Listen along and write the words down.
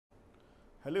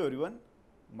Hello everyone,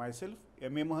 myself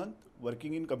M.A. Mahant,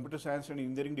 working in Computer Science and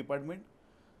Engineering Department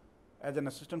as an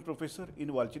Assistant Professor in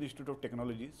Walchand Institute of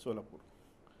Technology, Solapur.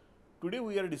 Today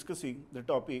we are discussing the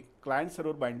topic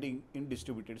Client-Server Binding in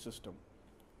Distributed System.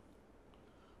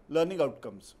 Learning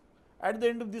outcomes. At the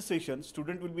end of this session,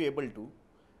 student will be able to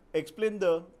explain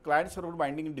the client-server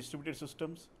binding in distributed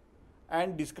systems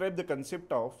and describe the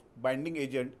concept of binding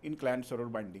agent in client-server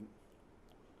binding.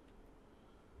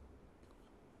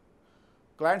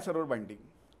 Client-server binding.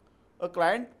 A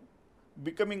client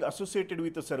becoming associated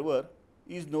with a server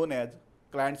is known as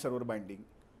client-server binding.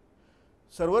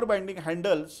 Server binding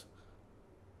handles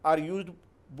are used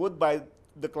both by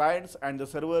the clients and the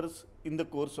servers in the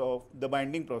course of the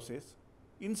binding process.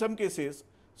 In some cases,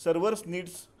 servers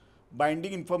needs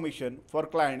binding information for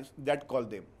clients that call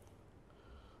them.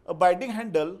 A binding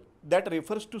handle that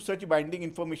refers to such binding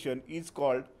information is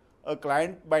called a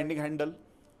client binding handle.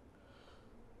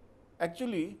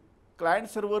 Actually,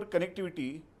 client-server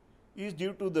connectivity is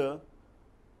due to the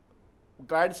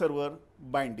client-server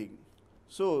binding.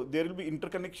 So, there will be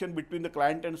interconnection between the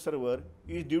client and server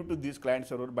is due to this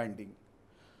client-server binding.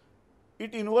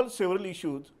 It involves several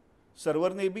issues: server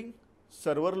naming,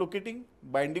 server locating,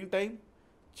 binding time,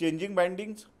 changing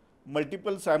bindings,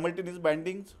 multiple simultaneous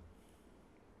bindings.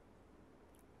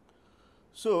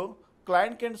 So,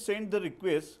 client can send the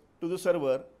request to the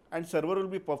server and server will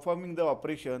be performing the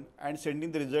operation and sending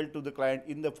the result to the client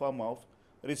in the form of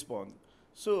response.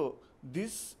 So,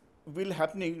 this will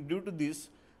happening due to this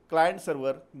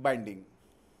client-server binding.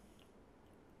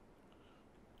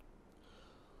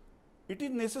 It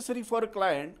is necessary for a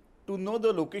client to know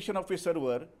the location of a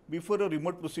server before a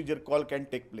remote procedure call can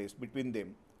take place between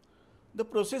them. The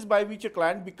process by which a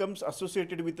client becomes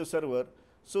associated with a server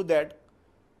so that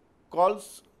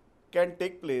calls can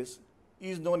take place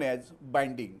is known as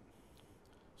binding.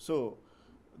 So,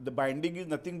 the binding is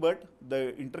nothing but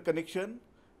the interconnection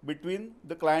between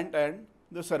the client and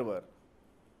the server.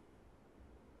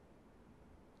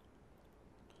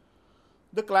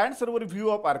 The client-server view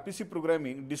of RPC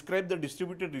programming describes the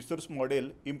distributed resource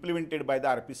model implemented by the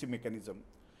RPC mechanism.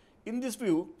 In this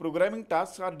view, programming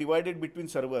tasks are divided between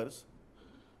servers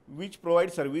which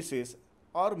provide services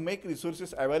or make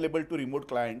resources available to remote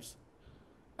clients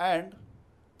and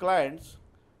clients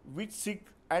which seek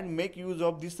and make use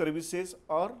of these services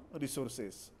or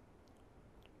resources.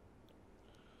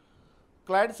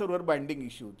 Client-server binding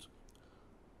issues.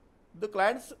 The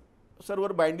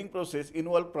client-server binding process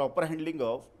involves proper handling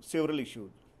of several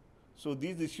issues. So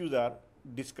these issues are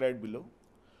described below.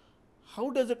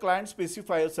 How does a client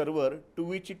specify a server to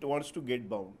which it wants to get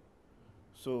bound?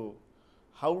 So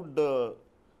how the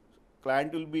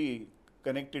client will be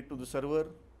connected to the server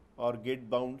or get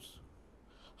bounds?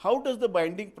 How does the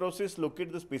binding process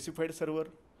locate the specified server?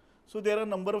 So there are a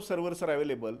number of servers are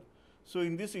available. So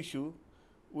in this issue,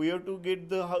 we have to get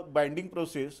the binding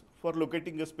process for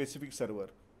locating a specific server.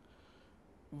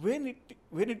 When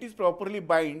it is properly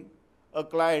bind a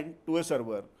client to a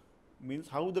server, means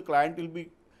how the client will be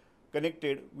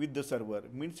connected with the server,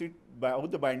 means how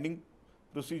the binding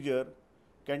procedure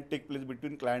can take place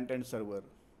between client and server.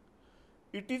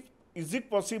 Is it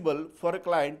possible for a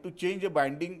client to change a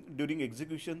binding during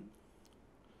execution?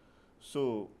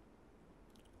 So,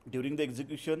 during the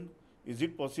execution, is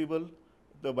it possible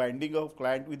the binding of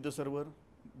client with the server?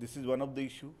 This is one of the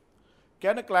issue.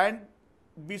 Can a client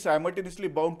be simultaneously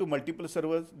bound to multiple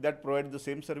servers that provide the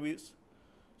same service?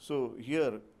 So,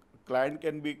 here client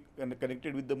can be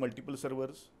connected with the multiple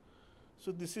servers.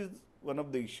 So, this is one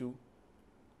of the issue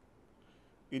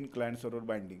in client-server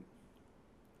binding.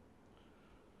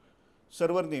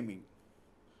 Server naming.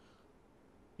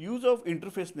 Use of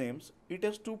interface names. It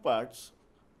has two parts,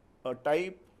 a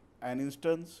type and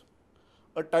instance.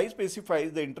 A type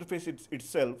specifies the interface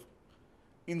itself.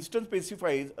 Instance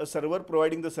specifies a server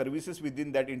providing the services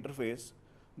within that interface.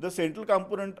 The central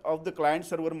component of the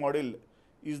client-server model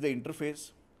is the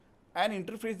interface. An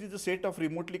interface is a set of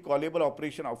remotely callable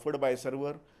operations offered by a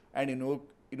server and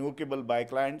invocable by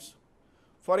clients.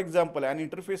 For example, an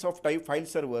interface of type file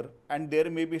server, and there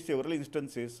may be several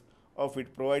instances of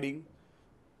it providing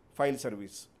file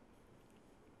service.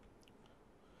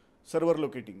 Server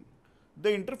locating. The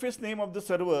interface name of the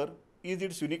server is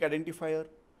its unique identifier.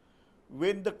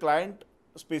 When the client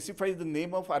specifies the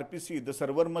name of RPC, the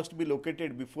server must be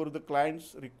located before the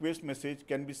client's request message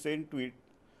can be sent to it.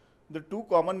 The two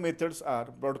common methods are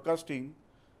broadcasting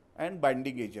and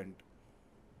binding agent.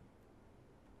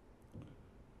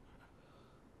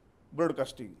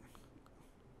 Broadcasting.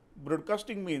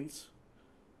 Broadcasting means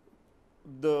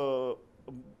the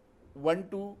one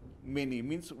to many,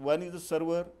 means one is the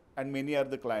server and many are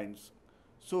the clients.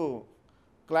 So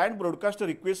Client broadcasts a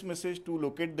request message to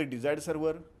locate the desired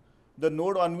server. The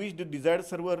node on which the desired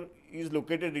server is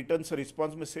located returns a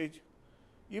response message.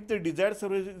 If the desired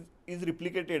server is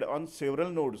replicated on several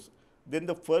nodes, then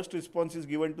the first response is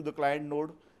given to the client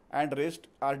node and rest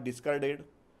are discarded.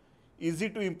 Easy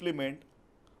to implement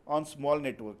on small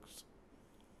networks.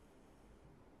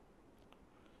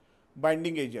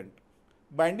 Binding agent.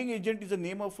 Binding agent is the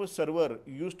name of a server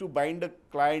used to bind a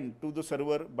client to the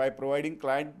server by providing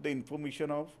client the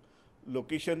information of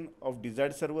location of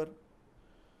desired server.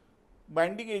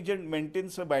 Binding agent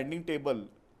maintains a binding table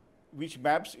which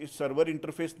maps its server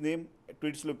interface name to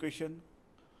its location.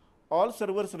 All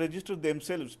servers register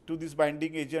themselves to this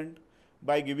binding agent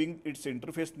by giving its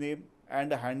interface name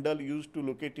and a handle used to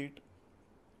locate it.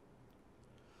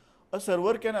 A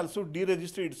server can also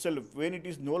deregister itself when it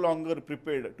is no longer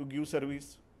prepared to give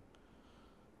service.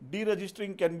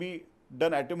 Deregistering can be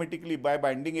done automatically by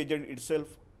binding agent itself.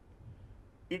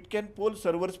 It can poll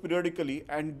servers periodically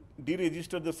and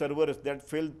deregister the servers that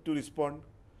failed to respond.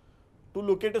 To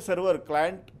locate a server,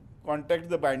 client contacts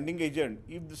the binding agent.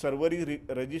 If the server is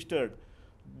registered,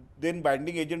 then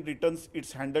binding agent returns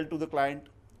its handle to the client.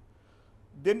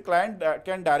 Then client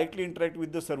can directly interact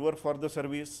with the server for the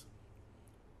service.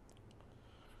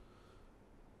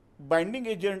 Binding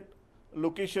agent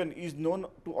location is known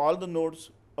to all the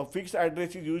nodes. A fixed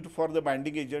address is used for the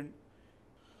binding agent.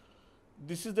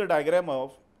 This is the diagram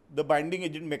of the binding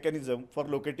agent mechanism for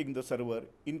locating the server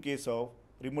in case of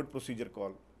remote procedure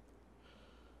call.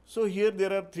 So here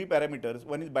there are three parameters.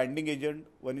 One is binding agent,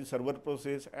 one is server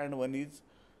process, and one is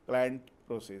client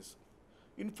process.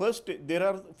 In first, there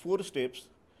are 4 steps.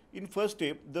 In first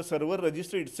step, the server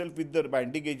registers itself with the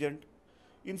binding agent.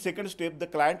 In second step, the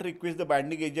client requests the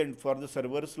binding agent for the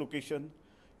server's location.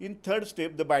 In third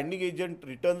step, the binding agent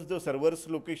returns the server's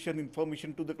location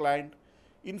information to the client.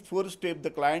 In fourth step,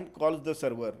 the client calls the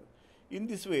server. In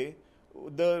this way,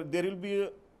 there will be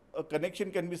a connection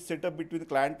can be set up between the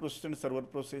client process and server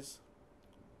process.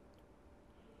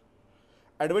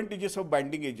 Advantages of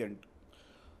binding agent.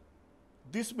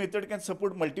 This method can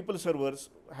support multiple servers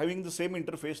having the same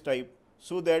interface type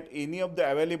so that any of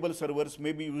the available servers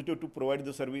may be used to provide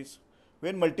the service.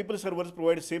 When multiple servers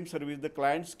provide same service, the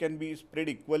clients can be spread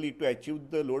equally to achieve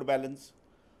the load balance.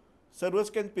 Servers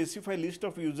can specify list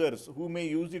of users who may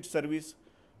use its service.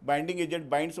 Binding agent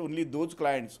binds only those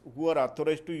clients who are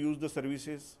authorized to use the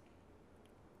services.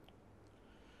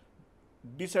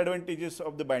 Disadvantages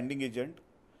of the binding agent.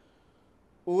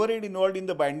 Overhead involved in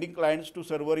the binding clients to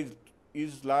server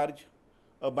is large.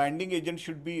 A binding agent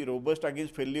should be robust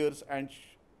against failures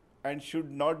and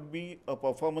should not be a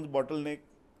performance bottleneck.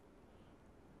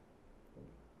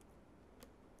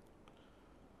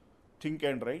 Think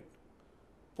and write.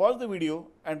 Pause the video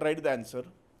and write the answer.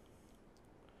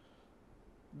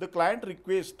 The client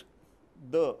requests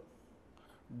the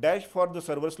dash for the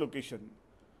server's location.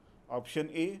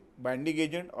 Option A, binding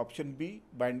agent. Option B,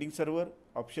 binding server.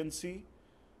 Option C,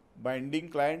 binding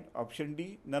client. Option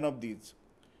D, none of these.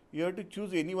 You have to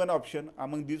choose any one option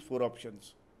among these 4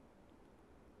 options.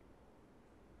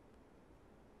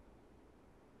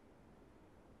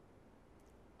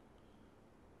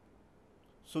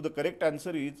 So the correct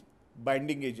answer is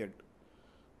binding agent.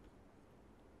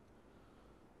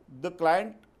 The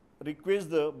client requests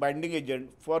the binding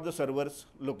agent for the server's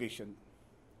location.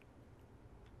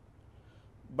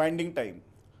 Binding time.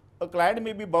 A client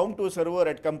may be bound to a server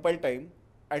at compile time,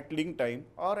 at link time,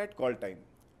 or at call time.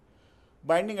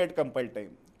 Binding at compile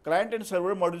time. Client and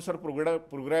server modules are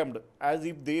programmed as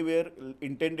if they were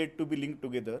intended to be linked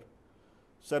together.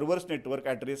 Server's network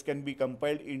address can be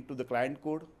compiled into the client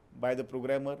code by the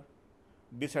programmer.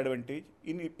 Disadvantage.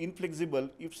 Inflexible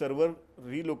if server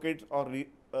relocates or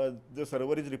the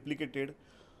server is replicated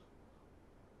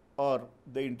or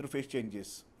the interface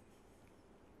changes.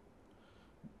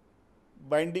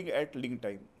 Binding at link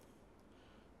time.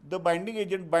 The binding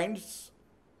agent binds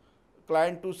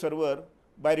client to server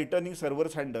by returning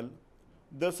server's handle.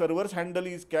 The server's handle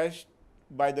is cached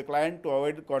by the client to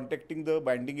avoid contacting the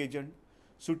binding agent.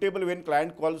 Suitable when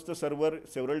client calls the server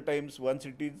several times once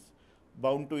it is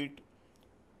bound to it.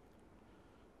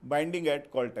 Binding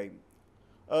at call time.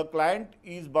 A client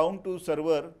is bound to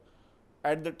server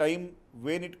at the time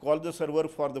when it calls the server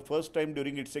for the first time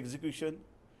during its execution.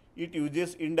 It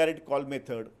uses indirect call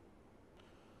method.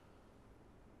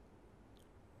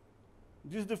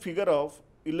 This is the figure of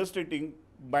illustrating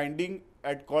binding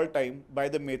at call time by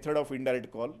the method of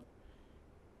indirect call.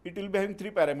 It will be having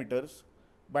 3 parameters: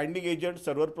 binding agent,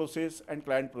 server process, and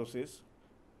client process.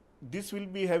 This will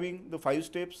be having the 5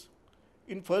 steps.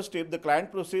 In first step, the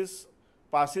client process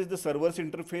passes the server's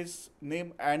interface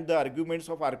name and the arguments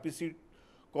of RPC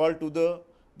call to the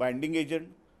binding agent.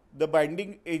 The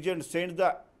binding agent sends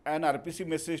an RPC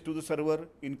message to the server,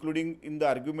 including in the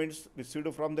arguments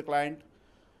received from the client.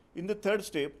 In the third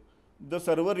step, the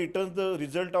server returns the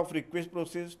result of request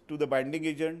process to the binding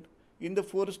agent. In the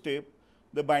fourth step,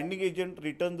 the binding agent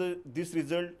returns this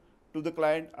result to the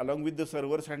client along with the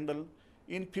server's handle.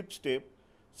 In fifth step,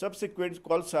 subsequent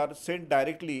calls are sent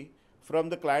directly from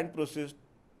the client process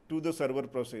to the server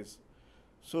process.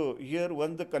 So here,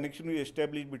 once the connection is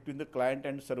established between the client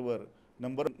and server,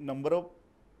 number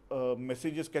of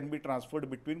messages can be transferred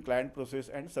between client process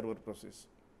and server process.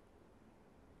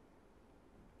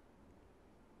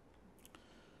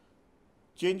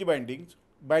 Change bindings.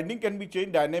 Binding can be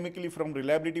changed dynamically from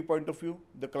reliability point of view.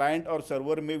 The client or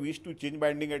server may wish to change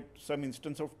binding at some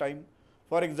instance of time.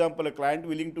 For example, a client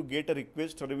willing to get a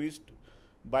request serviced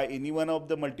by any one of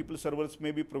the multiple servers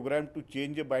may be programmed to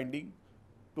change a binding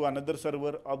to another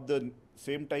server of the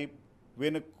same type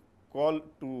when a call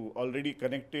to already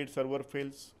connected server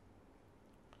fails.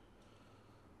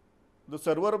 The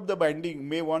server of the binding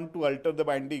may want to alter the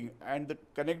binding and the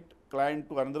connect client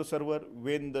to another server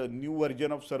when the new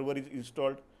version of server is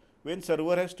installed. When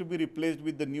server has to be replaced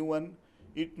with the new one,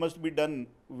 it must be done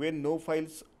when no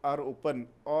files are open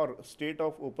or state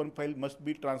of open file must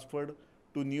be transferred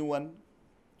to new one.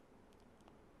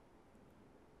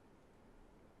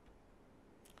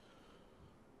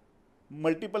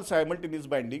 Multiple simultaneous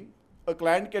binding. A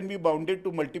client can be bounded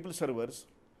to multiple servers.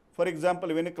 For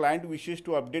example, when a client wishes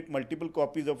to update multiple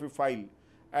copies of a file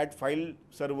at file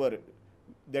server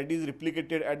that is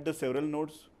replicated at the several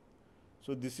nodes.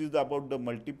 So this is about the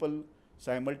multiple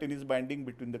simultaneous binding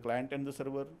between the client and the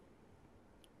server.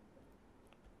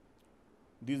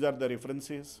 These are the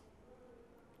references.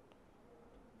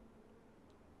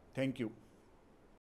 Thank you.